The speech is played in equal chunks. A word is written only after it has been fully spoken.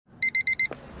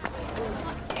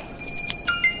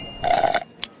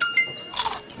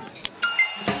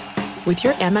With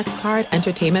your Amex card,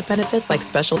 entertainment benefits like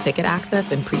special ticket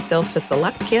access and pre-sales to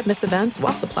select can't-miss events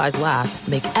while supplies last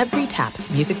make every tap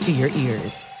music to your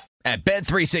ears. At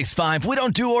Bet365, we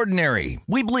don't do ordinary.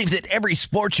 We believe that every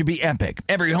sport should be epic.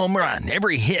 Every home run,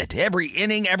 every hit, every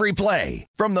inning, every play.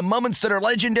 From the moments that are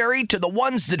legendary to the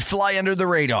ones that fly under the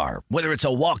radar. Whether it's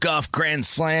a walk-off grand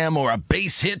slam or a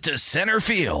base hit to center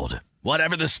field.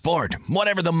 Whatever the sport,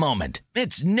 whatever the moment.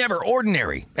 It's never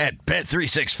ordinary at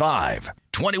Bet365.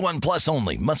 21 plus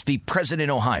only. Must be present in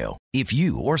Ohio. If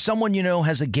you or someone you know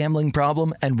has a gambling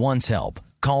problem and wants help,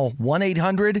 call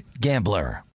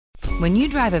 1-800-GAMBLER. When you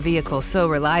drive a vehicle so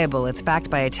reliable it's backed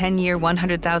by a 10-year,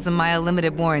 100,000-mile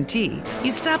limited warranty,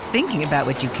 you stop thinking about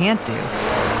what you can't do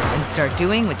and start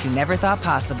doing what you never thought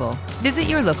possible. Visit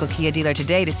your local Kia dealer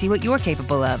today to see what you're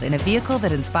capable of in a vehicle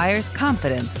that inspires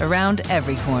confidence around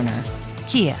every corner.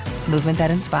 Kia, movement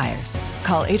that inspires.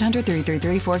 Call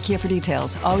 800-333-4KIA for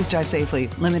details. Always drive safely.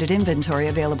 Limited inventory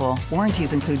available.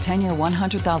 Warranties include 10-year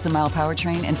 100,000-mile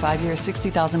powertrain and 5-year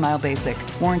 60,000-mile basic.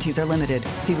 Warranties are limited.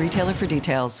 See retailer for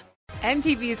details.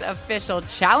 MTV's official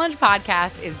Challenge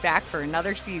podcast is back for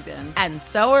another season. And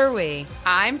so are we.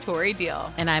 I'm Tori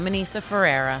Deal. And I'm Anissa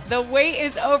Ferreira. The wait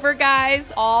is over, guys.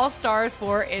 All Stars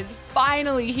 4 is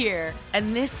finally here.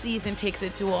 And this season takes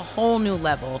it to a whole new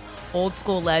level. Old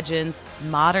school legends,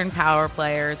 modern power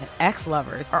players, and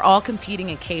ex-lovers are all competing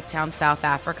in Cape Town, South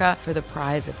Africa for the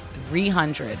prize of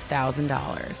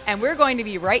 $300,000. And we're going to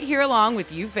be right here along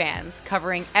with you fans,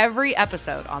 covering every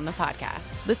episode on the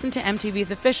podcast. Listen to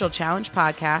MTV's official Challenge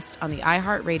podcast on the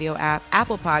iHeartRadio app,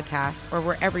 Apple Podcasts, or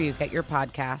wherever you get your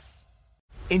podcasts.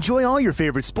 Enjoy all your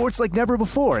favorite sports like never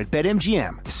before at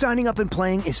BetMGM. Signing up and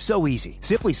playing is so easy.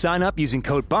 Simply sign up using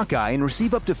code Buckeye and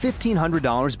receive up to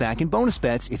 $1,500 back in bonus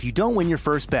bets if you don't win your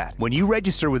first bet. When you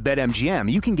register with BetMGM,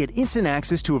 you can get instant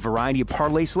access to a variety of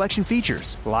parlay selection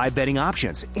features, live betting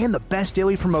options, and the best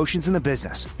daily promotions in the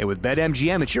business. And with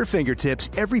BetMGM at your fingertips,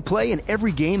 every play and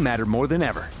every game matter more than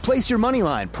ever. Place your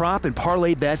moneyline, prop, and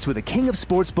parlay bets with the king of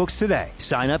sportsbooks today.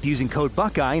 Sign up using code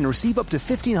Buckeye and receive up to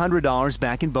 $1,500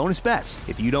 back in bonus bets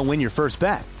if you don't win your first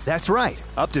bet. That's right,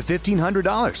 up to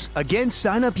 $1,500. Again,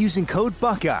 sign up using code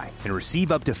Buckeye and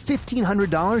receive up to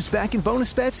 $1,500 back in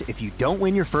bonus bets if you don't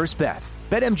win your first bet.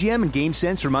 BetMGM and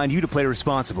GameSense remind you to play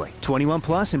responsibly. 21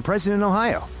 plus and present in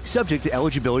Ohio. Subject to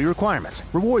eligibility requirements.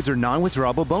 Rewards are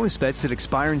non-withdrawable bonus bets that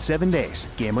expire in 7 days.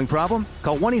 Gambling problem?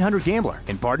 Call 1-800-GAMBLER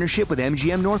in partnership with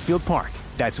MGM Northfield Park.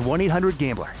 That's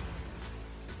 1-800-GAMBLER.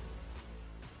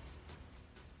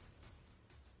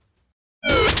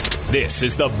 This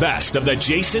is the best of the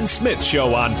Jason Smith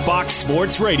Show on Fox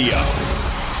Sports Radio.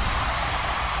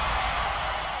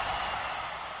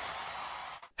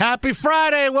 Happy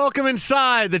Friday. Welcome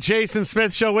inside the Jason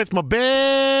Smith Show with my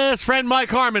best friend,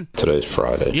 Mike Harmon. Today's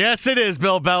Friday. Yes, it is,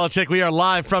 Bill Belichick. We are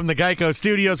live from the Geico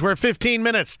Studios where 15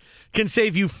 minutes can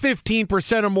save you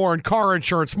 15% or more in car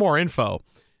insurance. More info,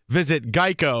 visit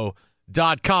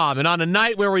geico.com. And on a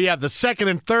night where we have the second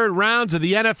and third rounds of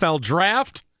the NFL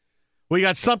Draft, we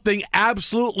got something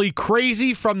absolutely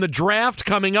crazy from the draft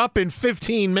coming up in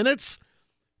 15 minutes.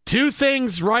 Two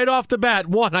things right off the bat.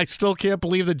 One, I still can't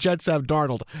believe the Jets have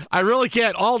Darnold. I really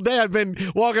can't. All day I've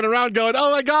been walking around going, oh,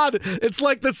 my God, it's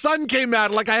like the sun came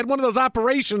out. Like I had one of those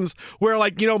operations where,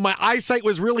 like, you know, my eyesight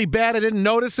was really bad. I didn't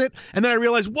notice it. And then I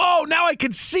realized, whoa, now I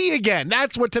can see again.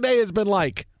 That's what today has been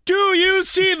like. Do you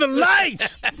see the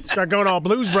light? Start going all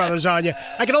Blues Brothers on you.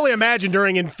 I can only imagine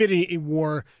during Infinity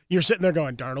War, you're sitting there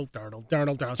going, Darnold.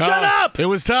 Shut up! It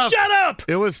was tough. Shut up!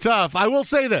 It was tough. I will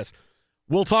say this.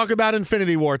 We'll talk about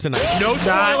Infinity War tonight. No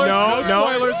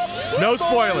spoilers. No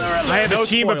spoilers. I have a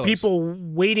team of people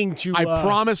waiting to I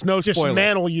promise no spoilers.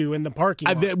 Dismantle you in the parking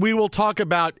lot. We will talk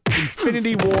about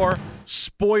Infinity War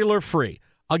spoiler-free.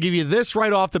 I'll give you this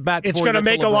right off the bat. It's going to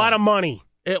make a lot of money.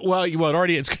 It's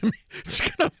going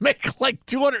to make like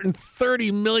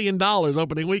 $230 million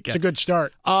opening weekend. It's a good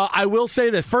start. I will say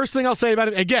the first thing I'll say about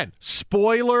it, again,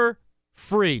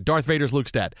 spoiler-free. Darth Vader's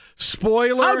Luke's dad.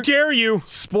 Spoiler. How dare you?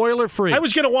 Spoiler-free. I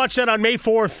was going to watch that on May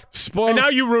 4th, and now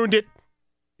you ruined it.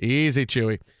 Easy,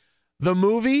 Chewy. The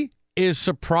movie is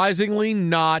surprisingly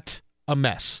not a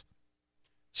mess.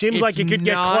 Seems like it could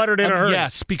get cluttered in a hurry.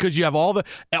 Yes, because you have all the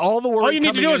work. All you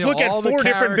need to do is look at 4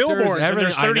 different billboards, and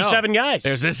there's 37 guys.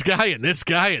 There's this guy and this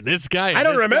guy and this guy. I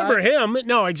don't remember him.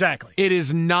 No, exactly. It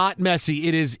is not messy.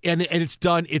 It is, and it's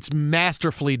done. It's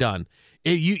masterfully done.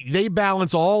 They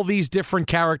balance all these different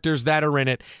characters that are in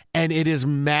it, and it is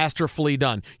masterfully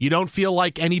done. You don't feel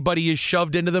like anybody is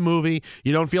shoved into the movie.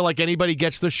 You don't feel like anybody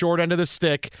gets the short end of the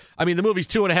stick. I mean, the movie's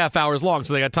 2.5 hours long,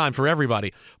 so they got time for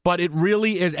everybody. But it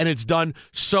really is, and it's done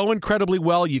so incredibly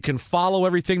well. You can follow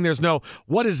everything. There's no,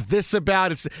 what is this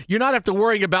about? You're not have to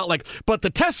worry about, like, but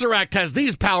the Tesseract has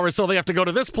these powers, so they have to go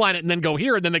to this planet and then go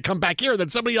here, and then they come back here, and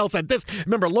then somebody else had this.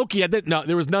 Remember, Loki had this. No,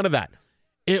 there was none of that.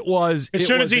 It was as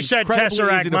soon as he said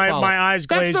Tesseract, my eyes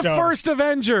glazed over. That's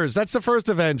the first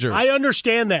Avengers. I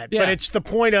understand that, but it's the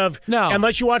point of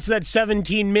unless you watch that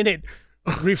 17-minute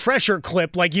refresher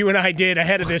clip like you and I did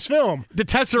ahead of this film. The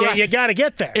Tesseract. You got to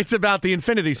get there. It's about the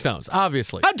Infinity Stones,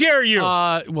 obviously. How dare you?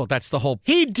 Well, that's the whole.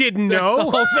 He didn't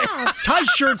know. Tie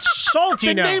shirt's salty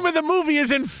the now. The name of the movie is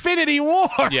Infinity War.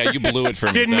 Yeah, you blew it for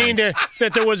me. Didn't mean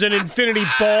that there was an infinity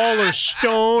ball or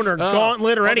stone or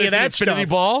gauntlet or any of that stuff. Infinity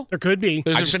ball? There could be.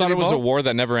 I just thought it was a war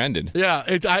that never ended. Yeah,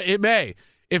 it may.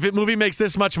 If a movie makes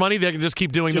this much money, they can just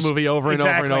keep doing the movie over and over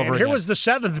and over again. Here was the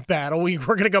 7th battle. We're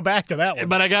going to go back to that one.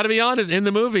 But I got to be honest, in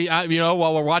the movie,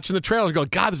 while we're watching the trailer, we go,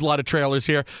 God, there's a lot of trailers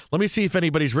here. Let me see if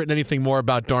anybody's written anything more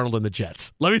about Darnold and the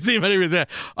Jets. Let me see if anybody's there.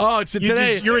 Oh,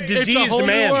 today. You're a diseased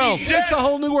man. It's a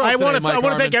whole new world. I want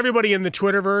to thank everybody in the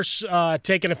Twitterverse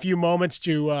taking a few moments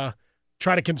to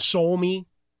try to console me.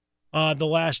 The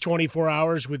last 24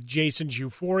 hours with Jason's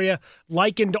euphoria,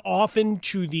 likened often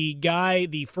to the guy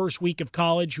the first week of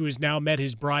college who has now met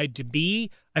his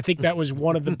bride-to-be. I think that was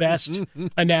one of the best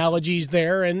analogies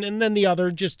there. And then the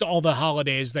other, just all the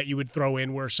holidays that you would throw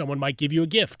in where someone might give you a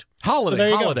gift.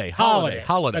 Holiday.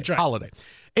 That's right. Holiday.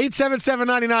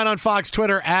 877-99 on Fox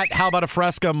Twitter, at How About a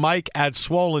Fresca, Mike at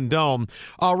Swollen Dome.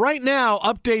 Right now,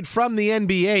 update from the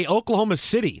NBA, Oklahoma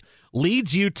City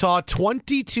leads Utah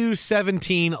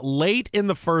 22-17 late in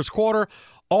the first quarter.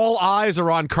 All eyes are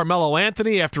on Carmelo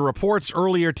Anthony after reports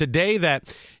earlier today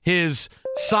that his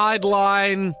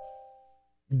sideline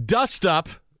dust-up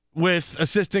with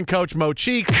assistant coach Mo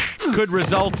Cheeks could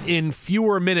result in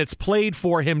fewer minutes played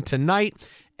for him tonight.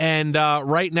 And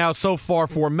right now, so far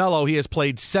for Melo, he has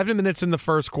played 7 minutes in the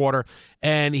first quarter,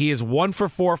 and he is 1 for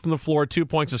 4 from the floor, 2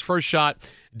 points. His first shot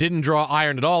didn't draw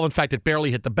iron at all. In fact, it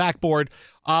barely hit the backboard.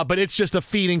 But it's just a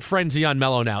feeding frenzy on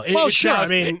Melo now.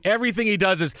 Everything he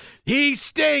does is, he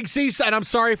stinks. And I'm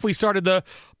sorry if we started the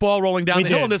ball rolling down the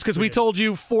hill on this, because we told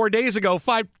you 5 days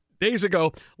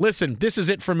ago, listen, this is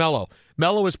it for Melo.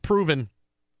 Melo has proven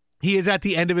he is at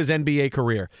the end of his NBA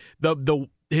career.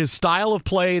 His style of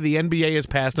play, the NBA has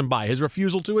passed him by. His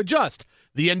refusal to adjust,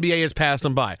 the NBA has passed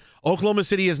him by. Oklahoma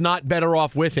City is not better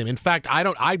off with him. In fact,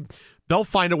 they'll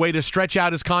find a way to stretch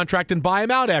out his contract and buy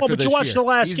him out after this year. But you watched the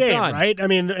last game, right? I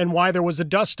mean, and why there was a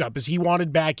dust-up is he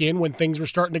wanted back in when things were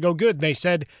starting to go good. They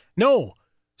said, no,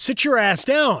 sit your ass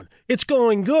down. It's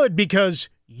going good because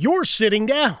you're sitting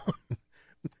down.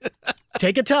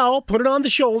 Take a towel, put it on the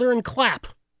shoulder, and clap.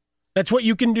 That's what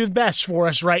you can do best for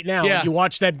us right now. Yeah. You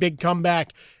watch that big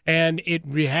comeback, and it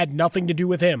had nothing to do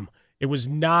with him. It was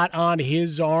not on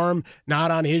his arm,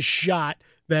 not on his shot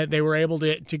that they were able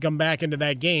to come back into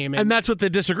that game. And that's what the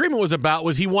disagreement was about,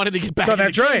 was he wanted to get back into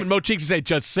the game, and Mo Cheeks would say,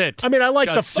 just sit. I mean, I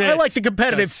like the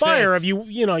competitive fire of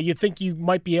you think you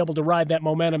might be able to ride that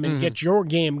momentum and get your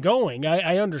game going.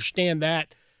 I understand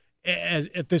that as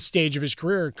at this stage of his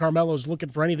career, Carmelo's looking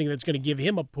for anything that's going to give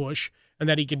him a push and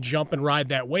that he can jump and ride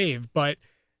that wave, but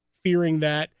fearing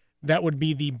that would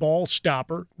be the ball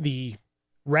stopper, the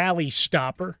rally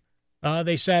stopper,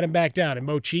 they sat him back down, and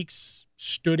Mo Cheeks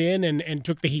stood in and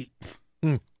took the heat.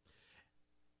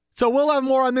 So we'll have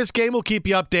more on this game. We'll keep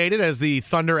you updated as the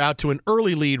Thunder out to an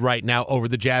early lead right now over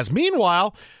the Jazz.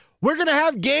 Meanwhile, we're going to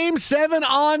have Game 7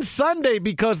 on Sunday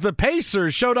because the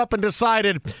Pacers showed up and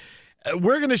decided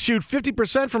we're going to shoot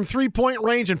 50% from three-point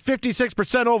range and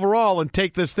 56% overall and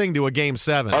take this thing to a Game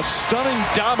 7. A stunning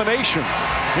domination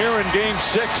here in Game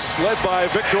 6, led by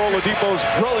Victor Oladipo's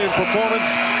brilliant performance.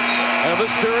 And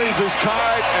this series is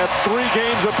tied at 3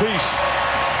 games apiece.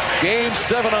 Game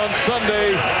 7 on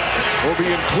Sunday will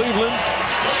be in Cleveland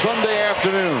Sunday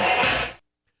afternoon.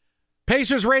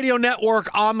 Pacers Radio Network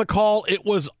on the call. It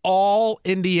was all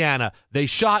Indiana. They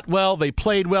shot well. They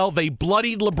played well. They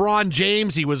bloodied LeBron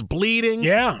James. He was bleeding.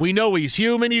 Yeah. We know he's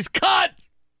human. He's cut.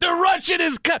 The Russian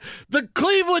is cut. The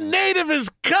Cleveland native is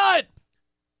cut.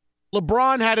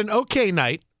 LeBron had an okay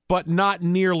night, but not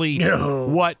nearly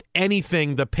what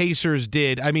anything the Pacers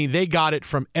did. I mean, they got it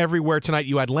from everywhere tonight.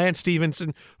 You had Lance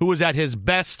Stevenson, who was at his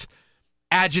best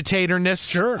agitatorness.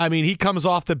 Sure. I mean, he comes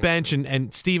off the bench,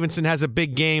 and Stevenson has a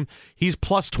big game. He's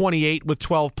plus 28 with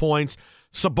 12 points.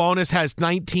 Sabonis has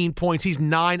 19 points. He's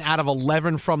 9 out of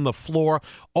 11 from the floor.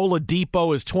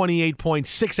 Oladipo is 28 points,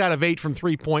 6 out of 8 from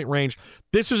three-point range.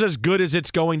 This is as good as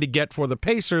it's going to get for the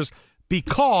Pacers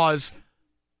because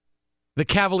the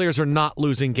Cavaliers are not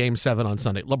losing Game 7 on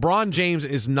Sunday. LeBron James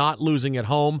is not losing at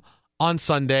home on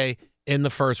Sunday in the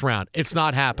first round. It's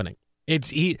not happening.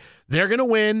 They're going to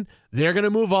win, they're going to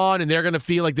move on, and they're going to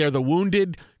feel like they're the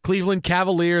wounded Cleveland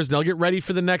Cavaliers. They'll get ready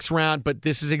for the next round, but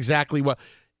this is exactly what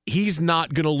he's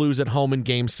not going to lose at home in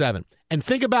Game 7. And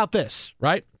think about this,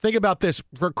 right? Think about this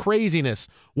for craziness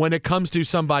when it comes to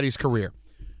somebody's career.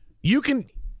 You can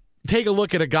take a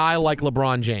look at a guy like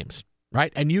LeBron James,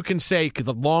 right? And you can say,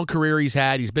 the long career he's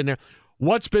had, he's been there.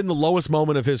 What's been the lowest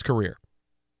moment of his career?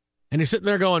 And you're sitting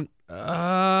there going,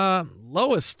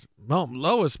 lowest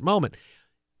moment.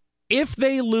 If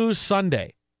they lose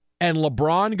Sunday and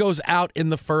LeBron goes out in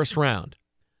the first round,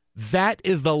 that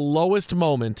is the lowest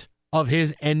moment of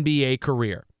his NBA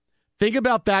career. Think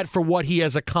about that for what he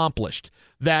has accomplished.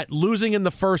 That losing in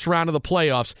the first round of the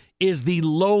playoffs is the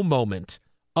low moment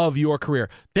of your career.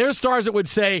 There's stars that would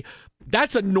say,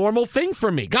 that's a normal thing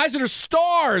for me. Guys that are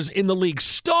stars in the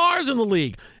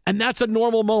league, and that's a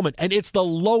normal moment, and it's the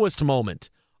lowest moment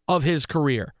of his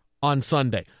career on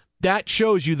Sunday. That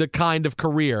shows you the kind of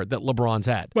career that LeBron's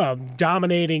had. Well,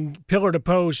 dominating pillar to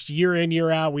post year in,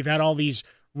 year out. We've had all these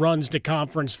runs to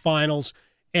conference finals,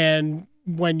 and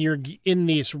when you're in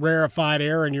this rarefied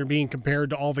era and you're being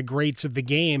compared to all the greats of the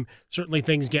game, certainly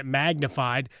things get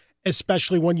magnified,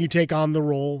 especially when you take on the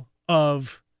role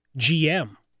of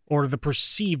GM or the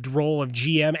perceived role of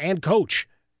GM and coach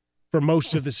for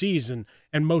most of the season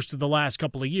and most of the last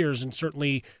couple of years, and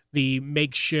certainly the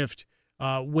makeshift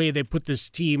way they put this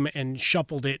team and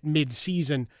shuffled it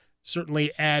mid-season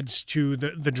certainly adds to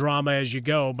the drama as you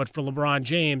go. But for LeBron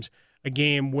James, a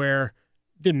game where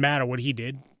it didn't matter what he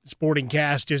did. Sporting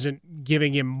Cast isn't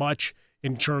giving him much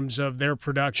in terms of their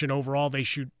production overall. They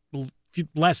shoot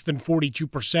less than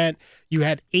 42%. You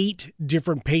had 8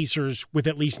 different Pacers with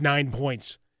at least 9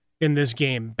 points in this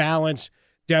game. Balance,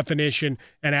 definition,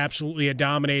 and absolutely a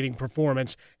dominating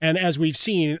performance. And as we've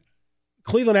seen,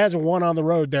 Cleveland hasn't won on the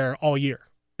road there all year.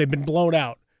 They've been blown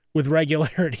out with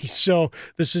regularity. So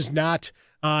this is not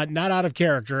out of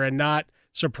character and not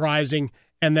surprising.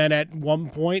 And then at one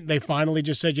point, they finally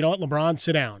just said, you know what, LeBron,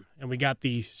 sit down. And we got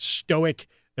the stoic,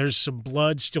 there's some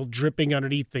blood still dripping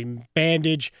underneath the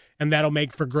bandage, and that'll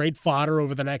make for great fodder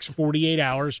over the next 48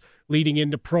 hours leading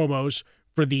into promos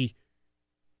for the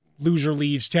loser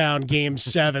leaves town Game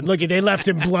 7. Look, they left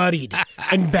him bloodied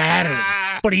and battered,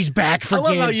 but he's back for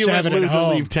Game 7 at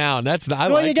home. Leave town. That's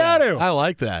not. Well, you got to. I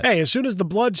like that. Hey, as soon as the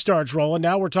blood starts rolling,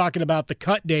 now we're talking about the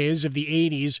cut days of the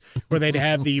 80s where they'd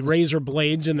have the razor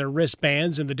blades in their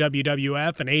wristbands in the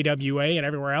WWF and AWA and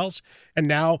everywhere else, and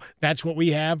now that's what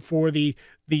we have for the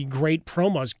great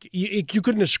promos. You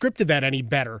couldn't have scripted that any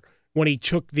better when he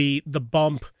took the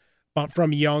bump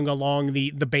from Young along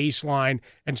the baseline,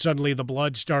 and suddenly the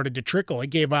blood started to trickle. It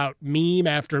gave out meme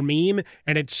after meme,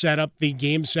 and it set up the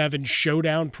Game 7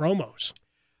 showdown promos.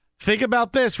 Think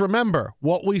about this. Remember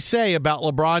what we say about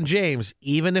LeBron James.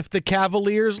 Even if the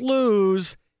Cavaliers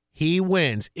lose, he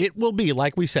wins. It will be,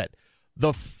 like we said,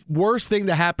 the worst thing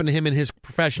to happen to him in his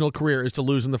professional career is to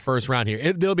lose in the first round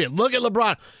here. There'll be, look at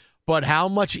LeBron. But how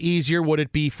much easier would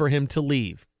it be for him to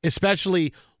leave,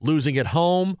 especially losing at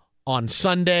home on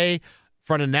Sunday, in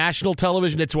front of national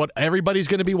television? It's what everybody's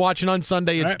going to be watching on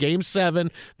Sunday. It's right. Game 7.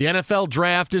 The NFL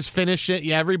draft is finished.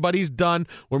 Yeah, everybody's done.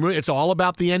 It's all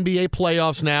about the NBA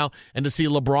playoffs now. And to see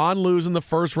LeBron lose in the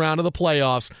first round of the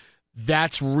playoffs,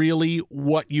 that's really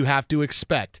what you have to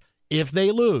expect. If they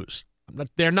lose,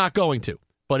 they're not going to,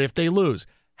 but if they lose,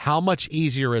 how much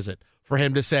easier is it for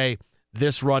him to say,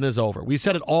 this run is over? We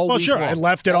said it all week long. I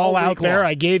left it all out there.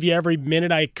 I gave you every minute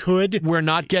I could. We're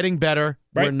not getting better.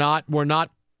 Right. We're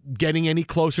not getting any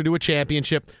closer to a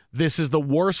championship. This is the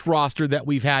worst roster that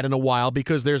we've had in a while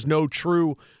because there's no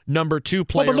true number 2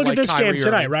 player. But look like at this Kyrie game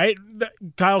tonight, Irving. right?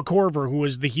 Kyle Korver, who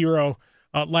was the hero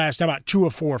last time out, 2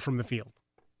 of 4 from the field.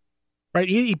 Right?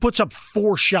 He puts up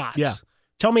 4 shots. Yeah.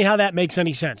 Tell me how that makes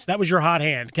any sense. That was your hot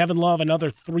hand. Kevin Love,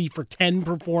 another 3 for 10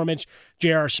 performance.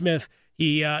 J.R. Smith,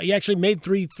 he actually made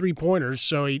 3 3-pointers,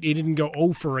 so he didn't go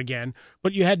 0 for again.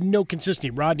 But you had no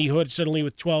consistency. Rodney Hood suddenly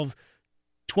with 12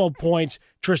 points.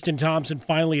 Tristan Thompson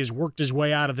finally has worked his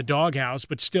way out of the doghouse,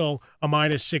 but still a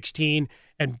minus 16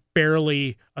 and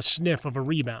barely a sniff of a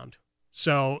rebound.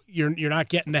 So you're not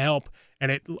getting the help,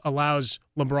 and it allows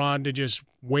LeBron to just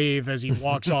wave as he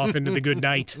walks off into the good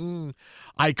night.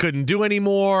 I couldn't do any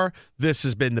more. This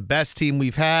has been the best team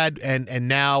we've had, and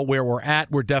now where we're at,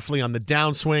 we're definitely on the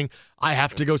downswing. I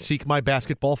have to go seek my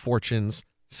basketball fortunes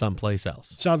someplace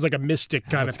else. Sounds like a Mystic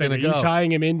kind of thing. Are you go.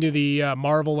 tying him into the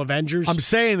Marvel Avengers? I'm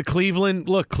saying the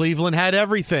Cleveland had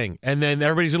everything. And then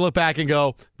everybody's going to look back and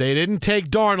go, they didn't take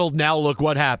Darnold. Now look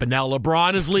what happened. Now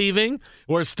LeBron is leaving.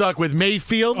 We're stuck with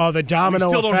Mayfield. Oh, the domino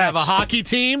We still don't have a effects. hockey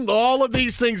team. All of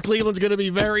these things Cleveland's going to be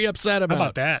very upset about. How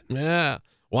about that? Yeah.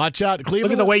 Watch out.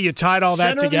 Cleveland. Look at the way you tied all that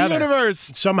center together. Of the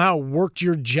universe. Somehow worked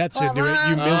your Jets into it,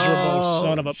 you miserable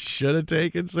son of a... Should have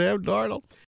taken Sam Darnold.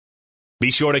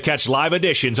 Be sure to catch live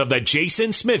editions of The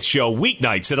Jason Smith Show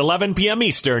weeknights at 11 p.m.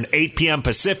 Eastern, 8 p.m.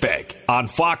 Pacific on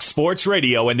Fox Sports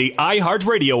Radio and the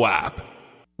iHeartRadio app.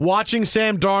 Watching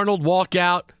Sam Darnold walk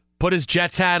out, put his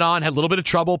Jets hat on, had a little bit of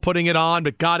trouble putting it on,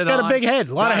 but got it on. Got a big head,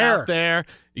 a lot of hair. Out there.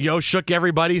 Shook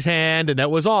everybody's hand, and that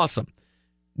was awesome.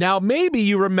 Now, maybe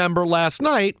you remember last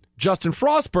night, Justin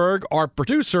Frostberg, our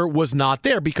producer, was not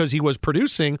there because he was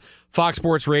producing Fox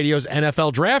Sports Radio's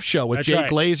NFL Draft Show with Jake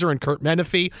Glazer and Kurt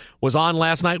Menefee. Was on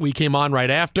last night. We came on right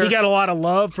after. He got a lot of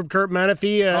love from Kurt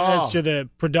Menefee as to the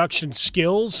production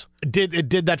skills. Did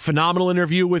that phenomenal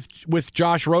interview with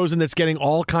Josh Rosen that's getting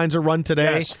all kinds of run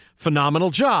today. Yes. Phenomenal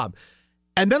job.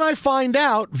 And then I find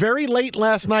out very late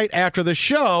last night after the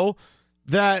show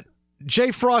that,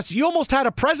 Jay Frost, you almost had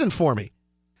a present for me.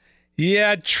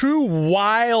 Yeah, true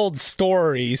wild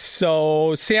story.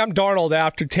 So Sam Darnold,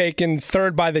 after taken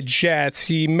third by the Jets,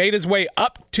 he made his way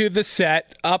up to the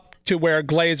set, up to where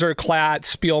Glazer, Klatt,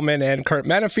 Spielman, and Kurt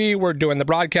Menefee were doing the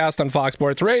broadcast on Fox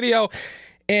Sports Radio.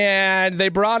 And they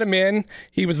brought him in.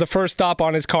 He was the first stop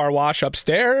on his car wash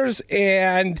upstairs.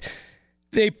 And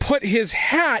they put his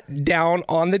hat down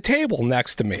on the table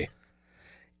next to me.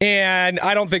 And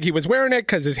I don't think he was wearing it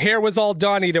because his hair was all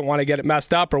done. He didn't want to get it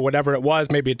messed up or whatever it was.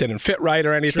 Maybe it didn't fit right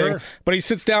or anything. Sure. But he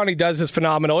sits down, he does his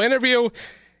phenomenal interview.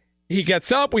 He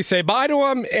gets up, we say bye to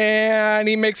him, and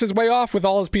he makes his way off with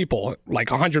all his people, like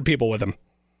 100 people with him.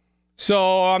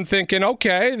 So I'm thinking,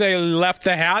 okay, they left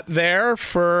the hat there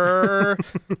for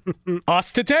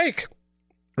us to take,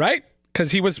 right?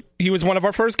 Because he was one of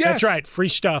our first guests. That's right, free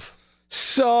stuff.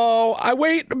 So I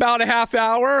wait about a half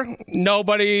hour.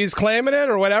 Nobody's claiming it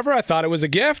or whatever. I thought it was a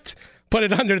gift. Put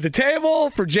it under the table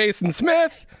for Jason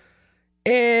Smith.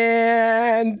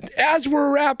 And as we're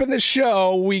wrapping the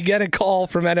show, we get a call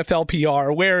from NFL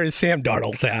PR. Where is Sam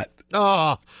Darnold's hat?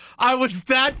 Oh, I was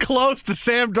that close to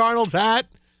Sam Darnold's hat.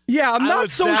 Yeah, I'm not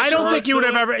so sure. I don't think you would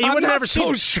have ever. You would have never seen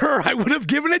so it. sure I would have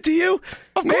given it to you.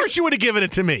 Of course you would have given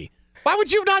it to me. Why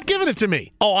would you have not given it to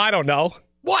me? Oh, I don't know.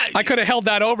 What? I could have held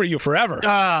that over you forever.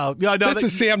 Oh, no, this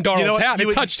is Sam Darnold's hat.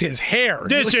 It touched his hair.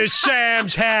 This is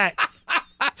Sam's hat.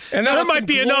 And there might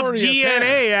be enough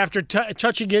DNA after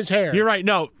touching his hair. You're right.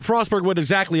 No, Frostberg would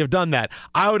exactly have done that.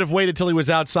 I would have waited till he was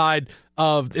outside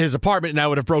of his apartment, and I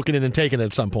would have broken in and taken it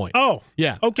at some point. Oh,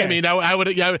 yeah. Okay. I mean, I would.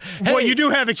 Hey, well, you do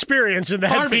have experience in that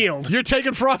Harvey, field. You're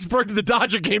taking Frostberg to the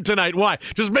Dodger game tonight. Why?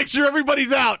 Just make sure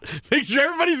everybody's out. Make sure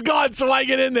everybody's gone so I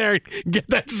get in there and get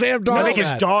that Sam Darnold I think his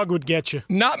hat. dog would get you.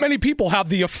 Not many people have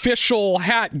the official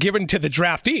hat given to the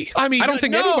draftee. I mean, I don't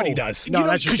think anybody does. No,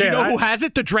 that's because you know who has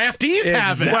it? The draftees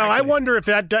have it. Well, I wonder if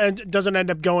that doesn't end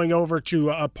up going over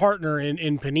to a partner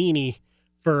in Panini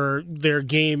for their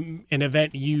game and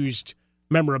event used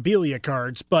memorabilia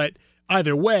cards. But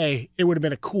either way, it would have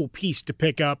been a cool piece to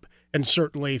pick up, and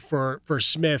certainly for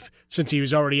Smith, since he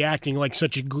was already acting like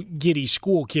such a giddy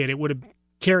school kid, it would have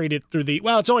carried it through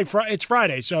it's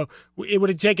Friday, so it would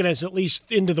have taken us at least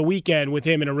into the weekend with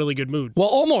him in a really good mood. Well,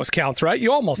 almost counts, right?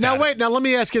 You almost Now, had wait. it. Now, let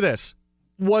me ask you this.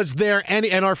 Was there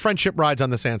any, and our friendship rides on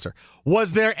this answer,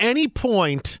 was there any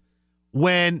point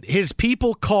when his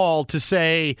people called to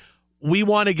say, we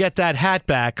want to get that hat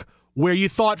back, where you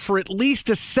thought for at least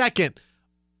a second,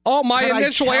 oh, my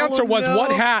initial answer was, no?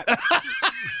 what hat?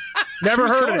 Never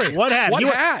heard of it. What hat? What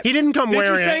hat? He didn't come Did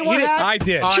wearing you say it. what He hat? I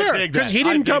did. Sure, I dig because that. he I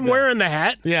didn't dig come that. wearing the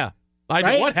hat. Yeah. I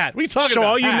Right? did. What hat? What are you talking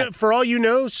so about? for all you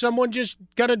know, someone just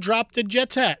got to drop the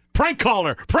Jets hat. Prank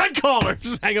caller.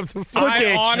 Just hang up the phone. Look I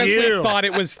at honestly you. thought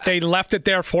it was they left it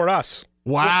there for us.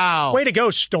 Wow. Way to go,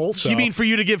 Stoltz. You mean for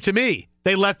you to give to me?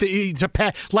 They left it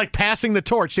like passing the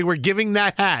torch. They were giving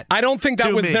that hat. I don't think that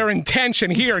to was me. their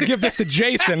intention. Here, give this to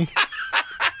Jason.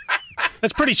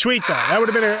 That's pretty sweet, though. That would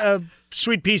have been a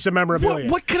sweet piece of memorabilia.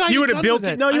 What could I You have would have done built with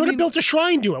it. it? No, you I would have mean, built a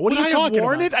shrine to it. What would are you I have talking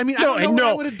worn about? it? I mean, I don't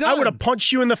know what I would have I would done. have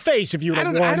punched you in the face if you would have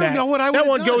worn that. I don't know what I would That have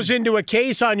one done. goes into a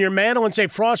case on your mantle and say,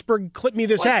 Frostberg, clip me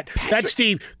this hat. Patrick- That's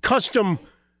the custom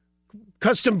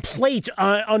custom plate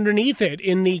underneath it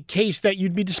in the case that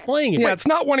you'd be displaying it. Yeah, it's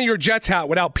not one of your Jets hat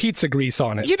without pizza grease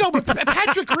on it. You know, but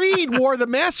Patrick Reed wore the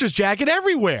Masters jacket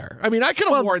everywhere. I mean, I could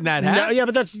have worn that hat. No, yeah,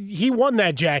 but he won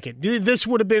that jacket. This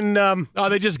would have been...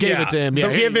 they just gave it to him.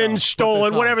 Yeah, given,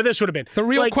 stolen, whatever this would have been. The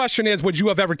real question is, would you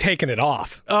have ever taken it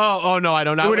off? Oh no, I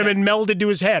don't know. It would have been melded to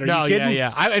his head. Are you kidding?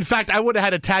 Yeah. In fact, I would have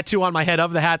had a tattoo on my head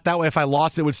of the hat. That way, if I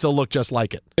lost it would still look just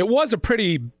like it. It was a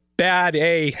pretty bad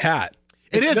A hat.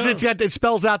 It is. It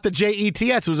spells out the JETS.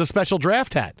 It was a special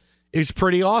draft hat. It's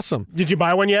pretty awesome. Did you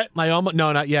buy one yet? No,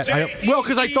 not yet.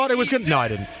 Because I thought it was good. No, I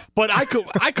didn't. But I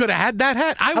could have had that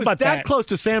hat. I was that close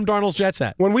to Sam Darnold's Jets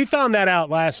hat. When we found that out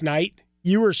last night,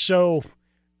 you were so,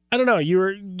 I don't know,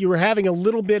 you were having a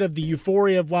little bit of the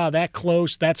euphoria of, wow, that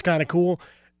close, that's kind of cool.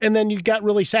 And then you got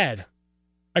really sad.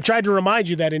 I tried to remind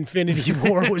you that Infinity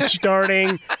War was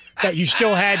starting, that you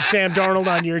still had Sam Darnold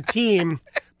on your team.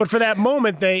 But for that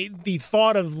moment, the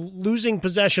thought of losing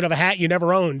possession of a hat you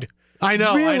never owned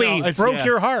really broke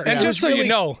your heart. And just so you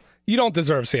know, you don't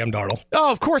deserve Sam Darnold.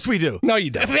 Oh, of course we do. No, you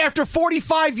don't. After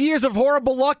 45 years of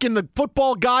horrible luck and the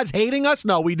football gods hating us,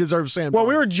 no, we deserve Sam Darnold. Well,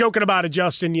 we were joking about it,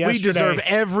 Justin, yesterday. We deserve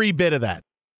every bit of that.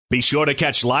 Be sure to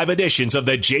catch live editions of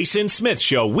The Jason Smith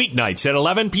Show weeknights at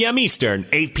 11 p.m. Eastern,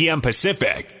 8 p.m.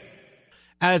 Pacific.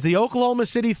 As the Oklahoma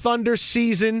City Thunder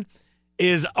season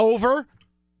is over,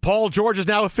 Paul George is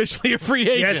now officially a free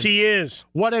agent. Yes, he is.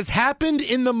 What has happened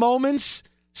in the moments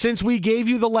since we gave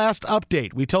you the last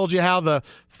update? We told you how the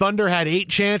Thunder had 8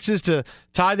 chances to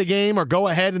tie the game or go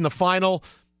ahead in the final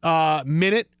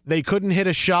minute. They couldn't hit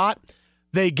a shot.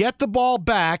 They get the ball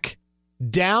back,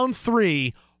 down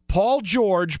 3. Paul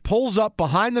George pulls up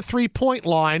behind the 3-point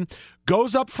line,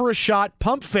 goes up for a shot,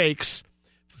 pump fakes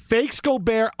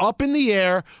Gobert up in the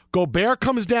air. Gobert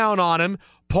comes down on him.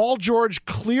 Paul George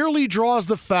clearly draws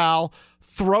the foul,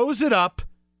 throws it up,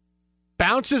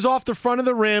 bounces off the front of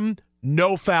the rim.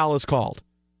 No foul is called.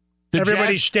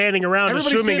 Everybody's standing around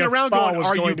assuming a foul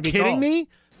was going to be called. Are you kidding me?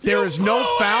 There is no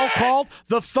foul called.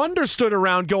 The Thunder stood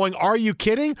around going, are you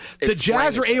kidding? The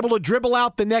Jazz are able to dribble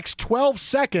out the next 12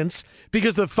 seconds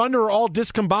because the Thunder are all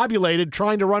discombobulated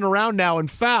trying to run around now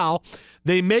and foul.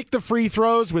 They make the free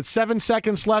throws with 7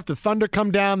 seconds left. The Thunder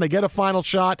come down. They get a final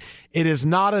shot. It is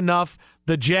not enough.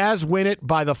 The Jazz win it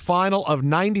by the final of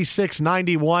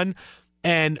 96-91.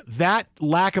 And that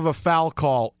lack of a foul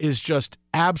call is just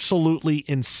absolutely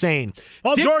insane.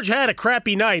 Well, George had a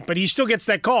crappy night, but he still gets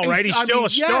that call, right? He's still a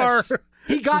star.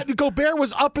 Yes. Gobert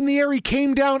was up in the air. He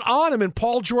came down on him, and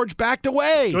Paul George backed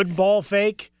away. Good ball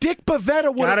fake. Dick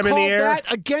Bavetta would have called that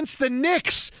against the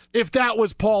Knicks if that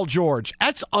was Paul George.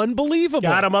 That's unbelievable.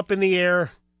 Got him up in the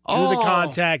air, drew the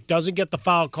contact, doesn't get the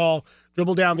foul call.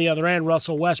 Dribble down the other end.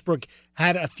 Russell Westbrook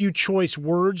had a few choice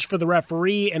words for the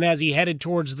referee, and as he headed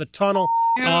towards the tunnel,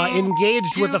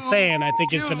 engaged with a fan, I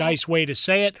think is the nice way to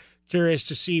say it. Curious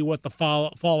to see what the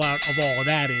fallout of all of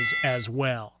that is as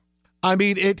well. I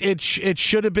mean, it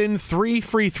should have been 3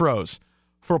 free throws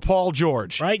for Paul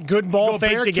George. Right, good ball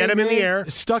fake to get him in the air.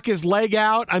 Stuck his leg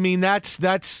out. I mean,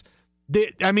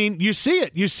 you see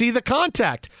it. You see the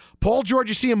contact. Paul George,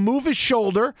 you see him move his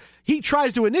shoulder. He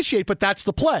tries to initiate, but that's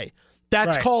the play.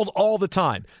 That's called all the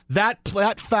time. That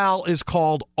foul is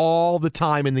called all the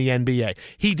time in the NBA.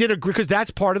 He did agree because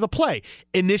that's part of the play,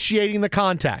 initiating the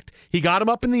contact. He got him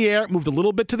up in the air, moved a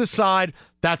little bit to the side.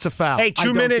 That's a foul. Hey,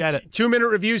 2-minute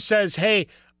review says, hey,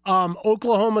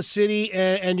 Oklahoma City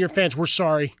and your fans, we're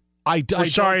sorry. We're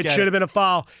sorry. It should have been a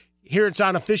foul. Here it's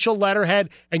on official letterhead,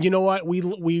 and you know what?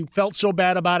 We felt so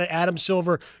bad about it. Adam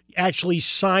Silver actually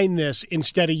signed this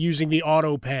instead of using the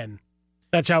auto pen.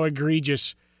 That's how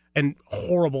egregious and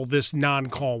horrible this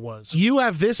non-call was. You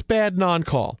have this bad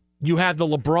non-call. You have the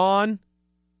LeBron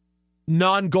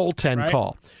non-goaltend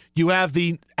call. You have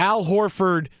the Al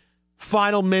Horford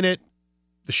final minute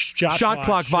shot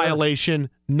clock violation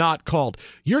not called.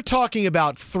 You're talking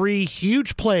about 3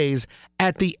 huge plays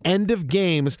at the end of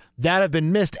games that have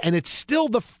been missed, and it's still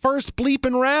the first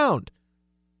bleeping round.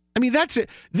 I mean, that's it.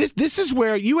 This is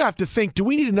where you have to think, do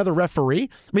we need another referee?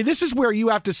 I mean, this is where you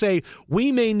have to say,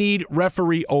 we may need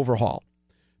referee overhaul.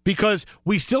 Because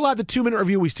we still have the 2-minute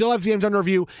review, we still have the games under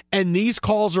review, and these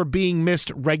calls are being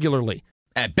missed regularly.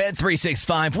 At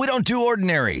Bet365, we don't do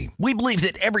ordinary. We believe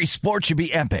that every sport should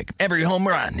be epic. Every home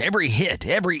run, every hit,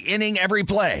 every inning, every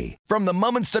play. From the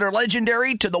moments that are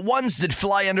legendary to the ones that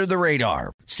fly under the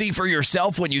radar. See for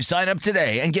yourself when you sign up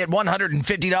today and get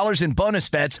 $150 in bonus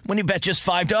bets when you bet just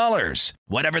 $5.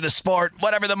 Whatever the sport,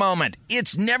 whatever the moment,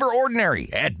 it's never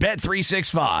ordinary at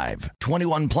Bet365.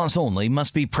 21 plus only.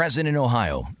 Must be present in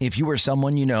Ohio. If you or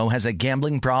someone you know has a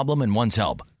gambling problem and wants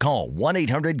help, call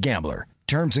 1-800-GAMBLER.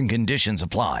 Terms and conditions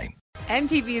apply.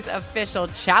 MTV's official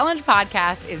Challenge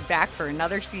podcast is back for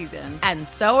another season. And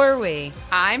so are we.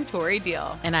 I'm Tori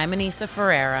Deal. And I'm Anissa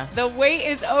Ferreira. The wait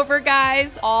is over,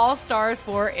 guys. All Stars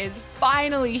 4 is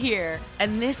finally here.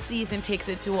 And this season takes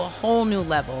it to a whole new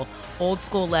level. Old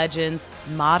school legends,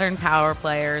 modern power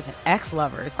players, and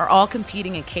ex-lovers are all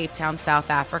competing in Cape Town, South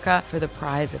Africa for the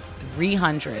prize of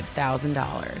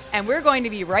 $300,000. And we're going to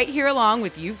be right here along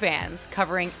with you fans,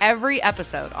 covering every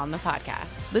episode on the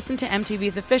podcast. Listen to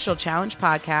MTV's official Challenge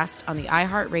podcast on the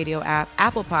iHeartRadio app,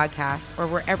 Apple Podcasts, or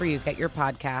wherever you get your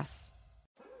podcasts.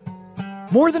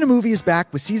 More Than a Movie is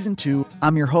back with Season 2.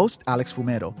 I'm your host, Alex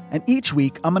Fumero, and each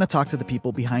week I'm going to talk to the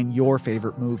people behind your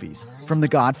favorite movies. From The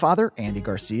Godfather, Andy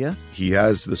Garcia. He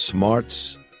has the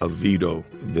smarts of Vito,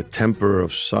 the temper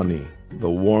of Sonny, the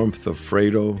warmth of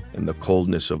Fredo, and the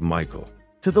coldness of Michael.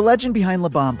 To the legend behind La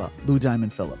Bamba, Lou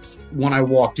Diamond Phillips. When I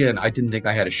walked in, I didn't think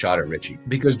I had a shot at Richie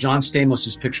because John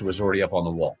Stamos' picture was already up on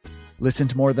the wall. Listen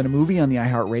to More Than a Movie on the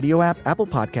iHeartRadio app, Apple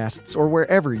Podcasts, or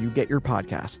wherever you get your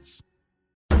podcasts.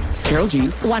 Karol G,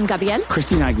 Juan Gabriel,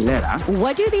 Christina Aguilera.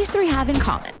 What do these three have in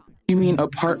common? You mean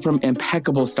apart from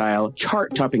impeccable style,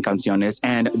 chart-topping canciones,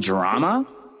 and drama?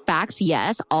 Facts,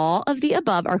 yes, all of the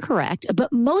above are correct,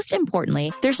 but most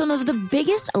importantly, they're some of the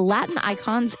biggest Latin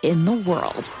icons in the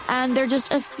world. And they're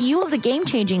just a few of the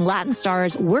game-changing Latin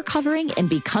stars we're covering in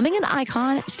Becoming an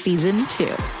Icon Season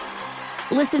 2.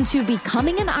 Listen to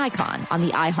Becoming an Icon on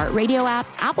the iHeartRadio app,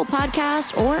 Apple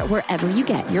Podcasts, or wherever you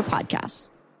get your podcasts.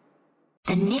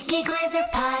 The Nikki Glaser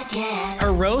Podcast.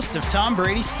 Her roast of Tom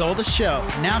Brady stole the show.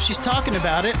 Now she's talking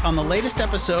about it on the latest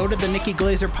episode of the Nikki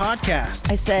Glaser Podcast.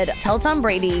 I said, tell Tom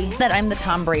Brady that I'm the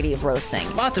Tom Brady of roasting.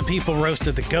 Lots of people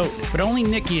roasted the GOAT, but only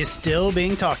Nikki is still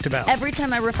being talked about. Every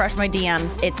time I refresh my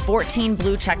DMs, it's 14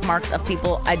 blue check marks of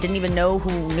people I didn't even know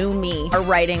who knew me are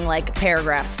writing like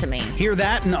paragraphs to me. Hear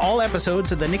that in all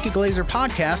episodes of the Nikki Glaser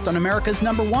Podcast on America's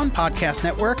 #1 podcast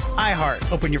network,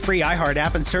 iHeart. Open your free iHeart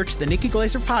app and search the Nikki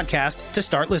Glaser Podcast to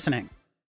start listening.